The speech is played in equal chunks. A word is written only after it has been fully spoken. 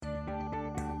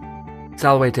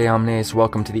Salvete omnes,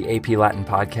 welcome to the AP Latin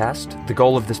podcast. The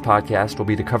goal of this podcast will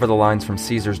be to cover the lines from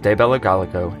Caesar's De Bello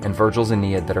Gallico and Virgil's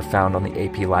Aeneid that are found on the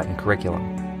AP Latin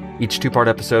curriculum. Each two-part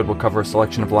episode will cover a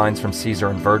selection of lines from Caesar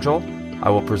and Virgil.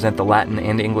 I will present the Latin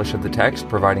and English of the text,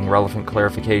 providing relevant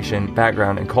clarification,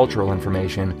 background, and cultural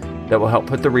information that will help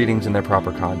put the readings in their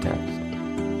proper context.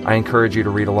 I encourage you to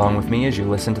read along with me as you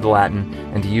listen to the Latin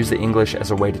and to use the English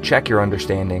as a way to check your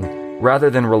understanding,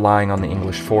 rather than relying on the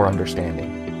English for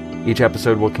understanding. Each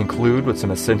episode will conclude with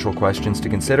some essential questions to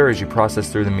consider as you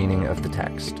process through the meaning of the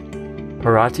text.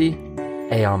 Parati,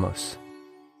 eamus.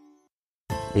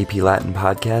 AP Latin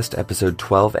Podcast, Episode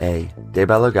 12a, De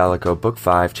Bello Gallico, Book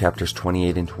 5, Chapters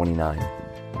 28 and 29.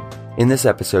 In this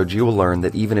episode, you will learn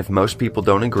that even if most people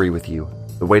don't agree with you,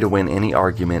 the way to win any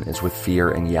argument is with fear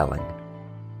and yelling.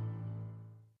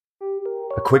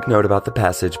 A quick note about the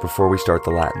passage before we start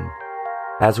the Latin.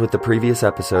 As with the previous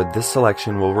episode, this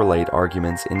selection will relate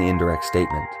arguments in indirect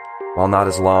statement. While not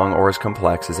as long or as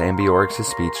complex as Ambiorix's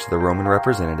speech to the Roman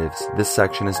representatives, this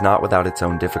section is not without its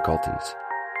own difficulties.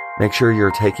 Make sure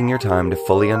you're taking your time to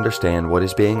fully understand what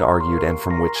is being argued and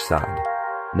from which side.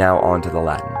 Now on to the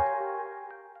Latin.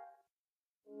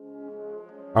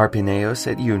 Arpineos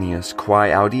et Unius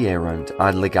quae audierunt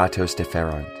ad legatos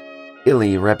deferunt.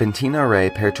 Illi repentina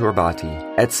re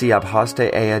perturbati, et si ab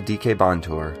hoste ea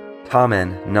dicebantur,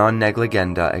 tamen non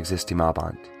negligenda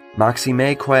existimabant.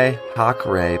 Maximeque hac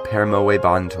re per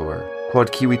movebantur,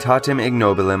 quod civitatem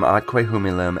ignobilem atque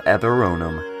humilem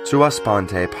eberonum, sua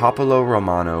sponte populo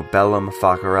Romano bellum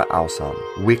facere ausam,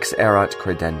 vix erat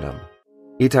credendum.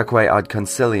 Itaque ad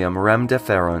concilium rem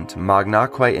deferunt,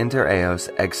 magnaque inter eos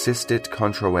existit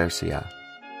controversia.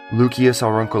 Lucius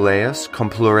Aurunculeius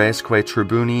compluresque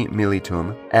tribuni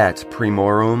militum, et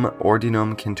primorum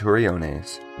ordinum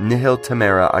centuriones, nihil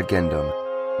temera agendum,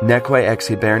 neque ex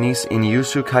hibernis in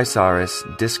iusu Caesaris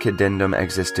discedendum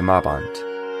existimabant.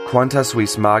 Quantas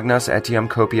vis magnas etiam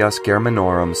copias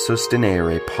Germanorum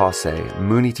sustinere posse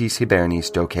munitis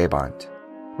hibernis docebant.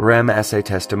 Rem esse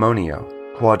testimonio,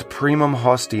 quod primum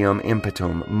hostium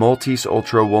impetum multis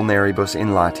ultra vulneribus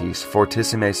in latis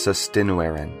fortissime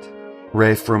sustinuerent.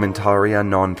 Re frumentaria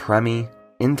non premi,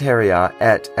 interia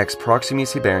et ex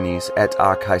proximis hibernis et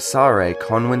a Caesare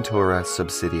conventura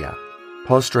subsidia.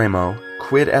 Postremo,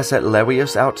 quid esset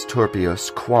levius aut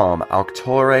turpius quam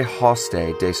auctore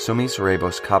hoste de summis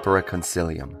rebus capere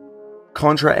concilium.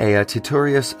 Contra ea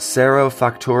titurius sero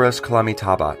facturas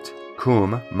calamitabat,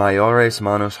 cum maiores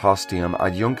manus hostium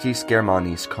adjunctis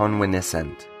Germanis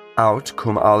conveniscent, aut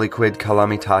cum aliquid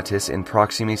calamitatis in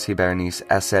proximis hibernis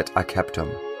esset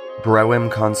acceptum. Brevem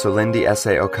consulendi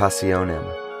esse occasionem,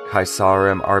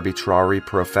 Caesarem arbitrari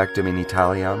profectum in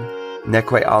Italiam,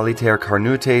 neque aliter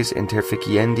carnutes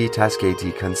interficiendi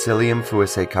tasceti concilium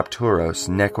fuisse capturos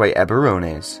neque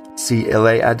eberones, si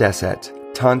ille adesset,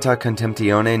 tanta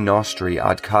contemptione nostri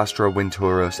ad castra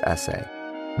venturos esse.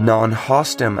 Non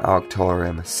hostem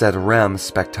auctorem, sed rem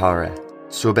spectare,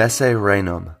 sub esse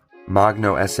renum,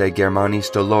 magno esse Germanis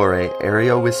dolore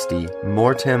eriovisti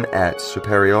mortem et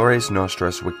superiores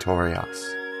nostras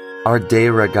victorias. Arde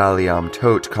regaliam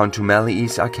tot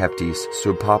contumeliis acceptis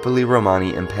sub populi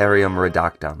Romani imperium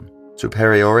redactam,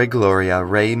 superiore gloria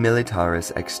rei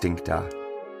militaris extincta.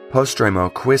 Postremo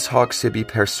quis hoc sibi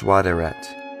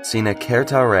persuaderet, sine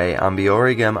certa re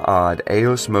ambiorigem ad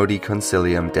eos modi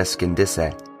concilium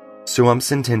descendisse, suam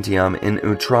sententiam in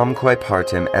utramque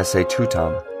partem esse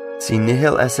tutam, si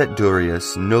nihil esset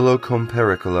durius nullo cum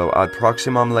periculo ad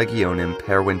proximam legionem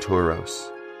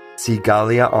perventuros. Si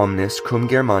Gallia omnis cum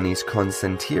Germanis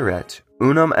consentiret,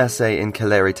 unum esse in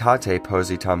celeritate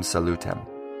positam salutem.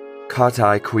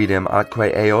 Catae quidem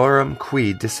atque eorum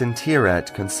qui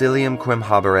dissentiret concilium quem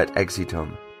haberet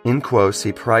exitum, in quo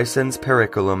si praesens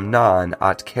periculum non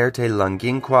at certe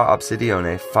longinqua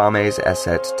obsidione fames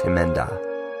esset timenda.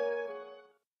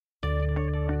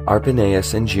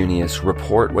 Arpineus and Junius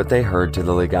report what they heard to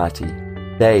the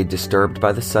legati. They, disturbed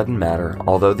by the sudden matter,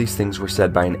 although these things were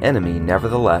said by an enemy,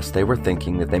 nevertheless they were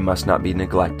thinking that they must not be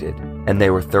neglected, and they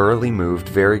were thoroughly moved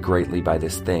very greatly by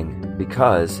this thing,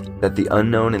 because that the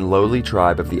unknown and lowly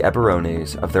tribe of the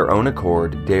Eburones of their own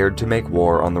accord dared to make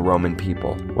war on the Roman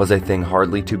people was a thing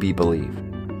hardly to be believed.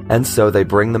 And so they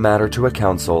bring the matter to a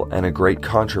council, and a great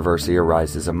controversy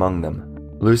arises among them.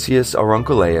 Lucius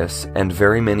Aurunculeius and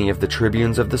very many of the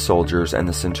tribunes of the soldiers and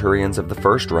the centurions of the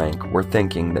first rank were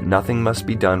thinking that nothing must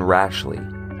be done rashly,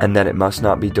 and that it must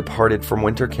not be departed from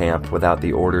winter camp without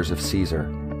the orders of Caesar.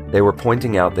 They were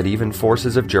pointing out that even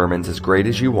forces of Germans as great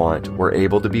as you want were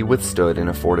able to be withstood in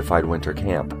a fortified winter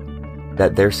camp.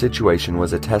 that their situation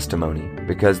was a testimony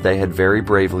because they had very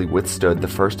bravely withstood the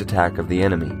first attack of the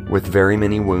enemy, with very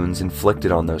many wounds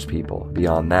inflicted on those people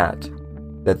beyond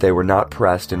that they were not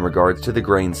pressed in regards to the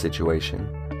grain situation,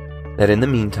 that in the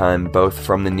meantime, both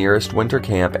from the nearest winter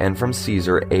camp and from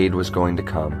Caesar, aid was going to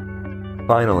come.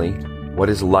 Finally, what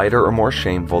is lighter or more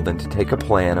shameful than to take a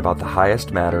plan about the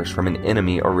highest matters from an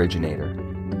enemy originator?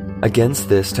 Against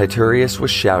this, Titurius was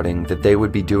shouting that they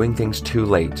would be doing things too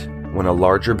late, when a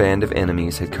larger band of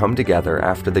enemies had come together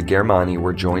after the Germani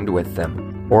were joined with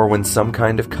them, or when some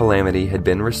kind of calamity had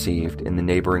been received in the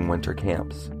neighboring winter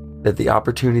camps, that the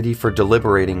opportunity for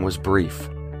deliberating was brief.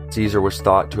 Caesar was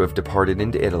thought to have departed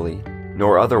into Italy,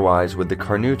 nor otherwise would the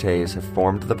Carnutes have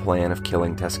formed the plan of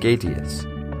killing Tascatius,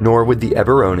 nor would the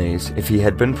Eburones, if he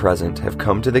had been present, have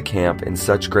come to the camp in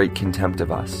such great contempt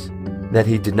of us, that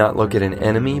he did not look at an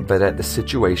enemy but at the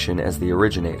situation as the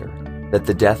originator, that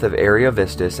the death of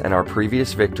Ariovistus and our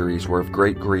previous victories were of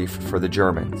great grief for the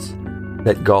Germans,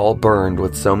 that Gaul burned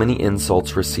with so many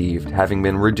insults received, having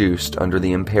been reduced under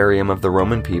the imperium of the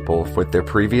Roman people with their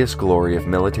previous glory of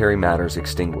military matters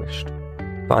extinguished.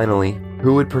 Finally,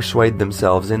 who would persuade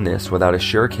themselves in this without a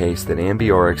sure case that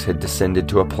Ambiorix had descended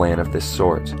to a plan of this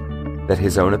sort, that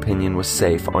his own opinion was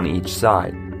safe on each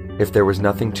side, if there was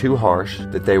nothing too harsh,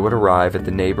 that they would arrive at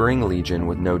the neighboring legion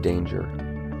with no danger,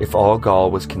 if all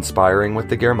Gaul was conspiring with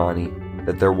the Germani,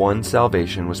 that their one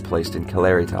salvation was placed in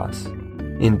Celeritas.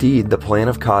 Indeed, the plan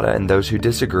of Cotta and those who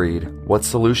disagreed, what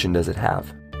solution does it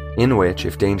have? In which,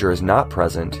 if danger is not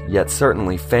present, yet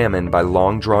certainly famine by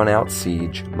long drawn-out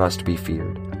siege must be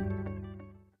feared.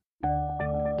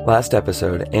 Last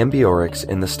episode, Ambiorix,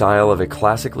 in the style of a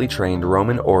classically trained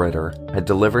Roman orator, had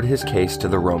delivered his case to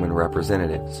the Roman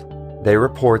representatives. They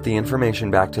report the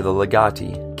information back to the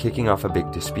legati, kicking off a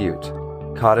big dispute.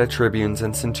 Cotta tribunes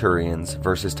and centurions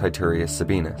versus Titurius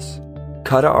Sabinus.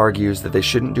 Cotta argues that they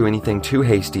shouldn't do anything too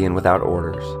hasty and without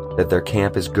orders, that their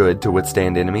camp is good to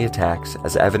withstand enemy attacks,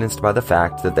 as evidenced by the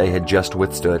fact that they had just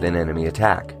withstood an enemy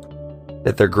attack,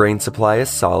 that their grain supply is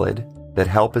solid, that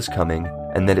help is coming,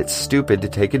 and that it's stupid to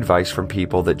take advice from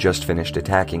people that just finished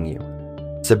attacking you.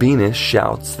 Sabinus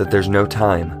shouts that there's no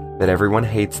time, that everyone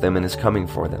hates them and is coming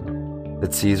for them,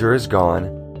 that Caesar is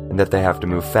gone, and that they have to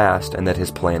move fast, and that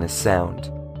his plan is sound.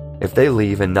 If they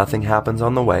leave and nothing happens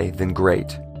on the way, then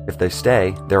great. If they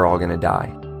stay, they're all gonna die.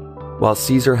 While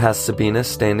Caesar has Sabinus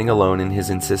standing alone in his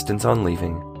insistence on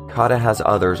leaving, Cotta has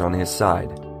others on his side.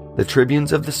 The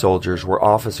tribunes of the soldiers were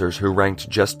officers who ranked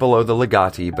just below the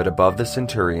legati but above the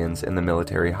centurions in the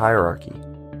military hierarchy.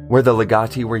 Where the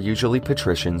legati were usually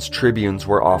patricians, tribunes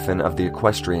were often of the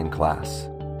equestrian class.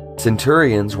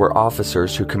 Centurions were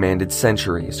officers who commanded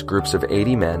centuries, groups of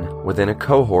 80 men, within a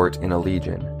cohort in a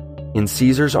legion. In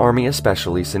Caesar's army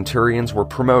especially, centurions were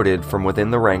promoted from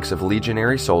within the ranks of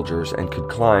legionary soldiers and could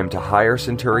climb to higher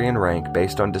centurion rank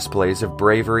based on displays of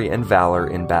bravery and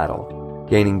valor in battle,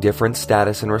 gaining different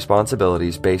status and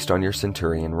responsibilities based on your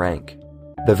centurion rank.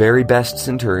 The very best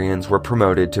centurions were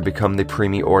promoted to become the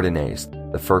primi ordines,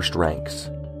 the first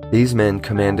ranks. These men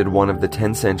commanded one of the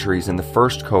 10 centuries in the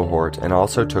first cohort and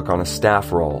also took on a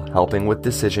staff role, helping with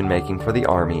decision-making for the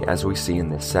army as we see in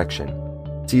this section.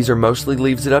 Caesar mostly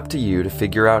leaves it up to you to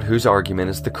figure out whose argument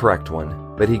is the correct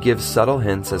one, but he gives subtle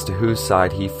hints as to whose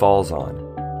side he falls on.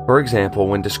 For example,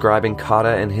 when describing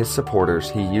Cotta and his supporters,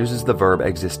 he uses the verb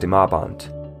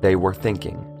existimabant, they were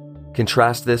thinking.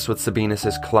 Contrast this with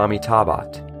Sabinus's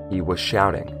clamitabat, he was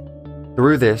shouting.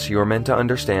 Through this, you are meant to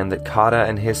understand that Cotta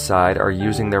and his side are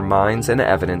using their minds and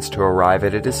evidence to arrive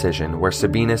at a decision where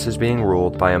Sabinus is being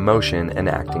ruled by emotion and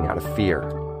acting out of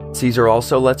fear. Caesar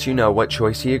also lets you know what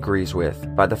choice he agrees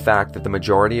with by the fact that the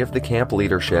majority of the camp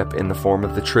leadership, in the form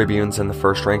of the tribunes and the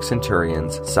first-rank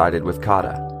centurions, sided with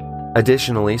Cotta.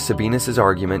 Additionally, Sabinus's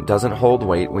argument doesn't hold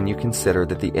weight when you consider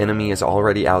that the enemy is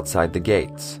already outside the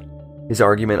gates. His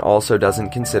argument also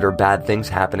doesn't consider bad things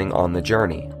happening on the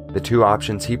journey. The two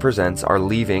options he presents are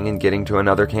leaving and getting to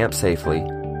another camp safely,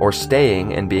 or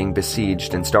staying and being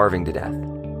besieged and starving to death.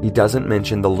 He doesn't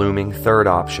mention the looming third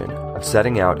option, of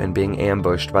setting out and being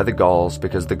ambushed by the Gauls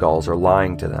because the Gauls are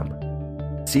lying to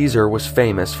them. Caesar was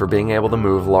famous for being able to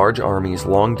move large armies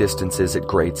long distances at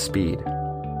great speed.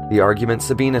 The argument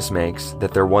Sabinus makes,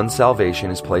 that their one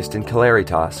salvation is placed in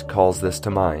Celeritas, calls this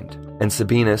to mind, and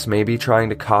Sabinus may be trying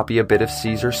to copy a bit of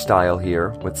Caesar's style here,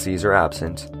 with Caesar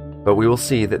absent, but we will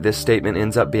see that this statement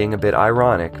ends up being a bit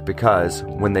ironic because,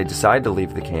 when they decide to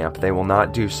leave the camp, they will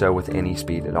not do so with any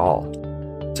speed at all.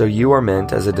 So you are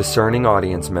meant as a discerning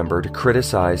audience member to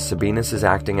criticize Sabinus'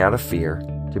 acting out of fear,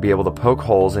 to be able to poke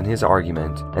holes in his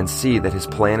argument and see that his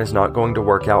plan is not going to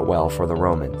work out well for the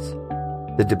Romans.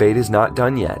 The debate is not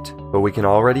done yet, but we can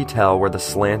already tell where the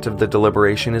slant of the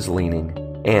deliberation is leaning,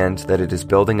 and that it is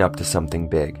building up to something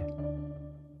big.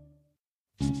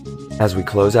 As we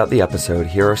close out the episode,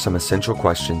 here are some essential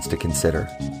questions to consider.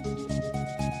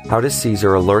 How does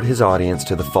Caesar alert his audience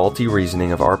to the faulty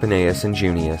reasoning of Arpaneus and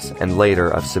Junius, and later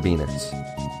of Sabinus?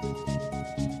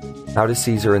 How does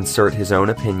Caesar insert his own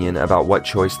opinion about what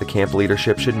choice the camp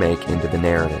leadership should make into the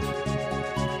narrative?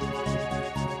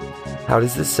 How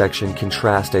does this section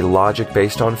contrast a logic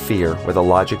based on fear with a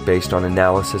logic based on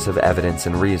analysis of evidence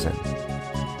and reason?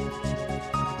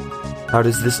 How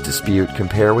does this dispute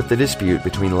compare with the dispute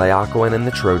between Laocoon and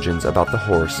the Trojans about the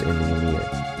horse in the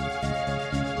Aeneid?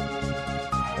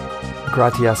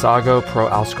 Gratias ago pro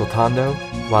auscultando,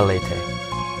 valete.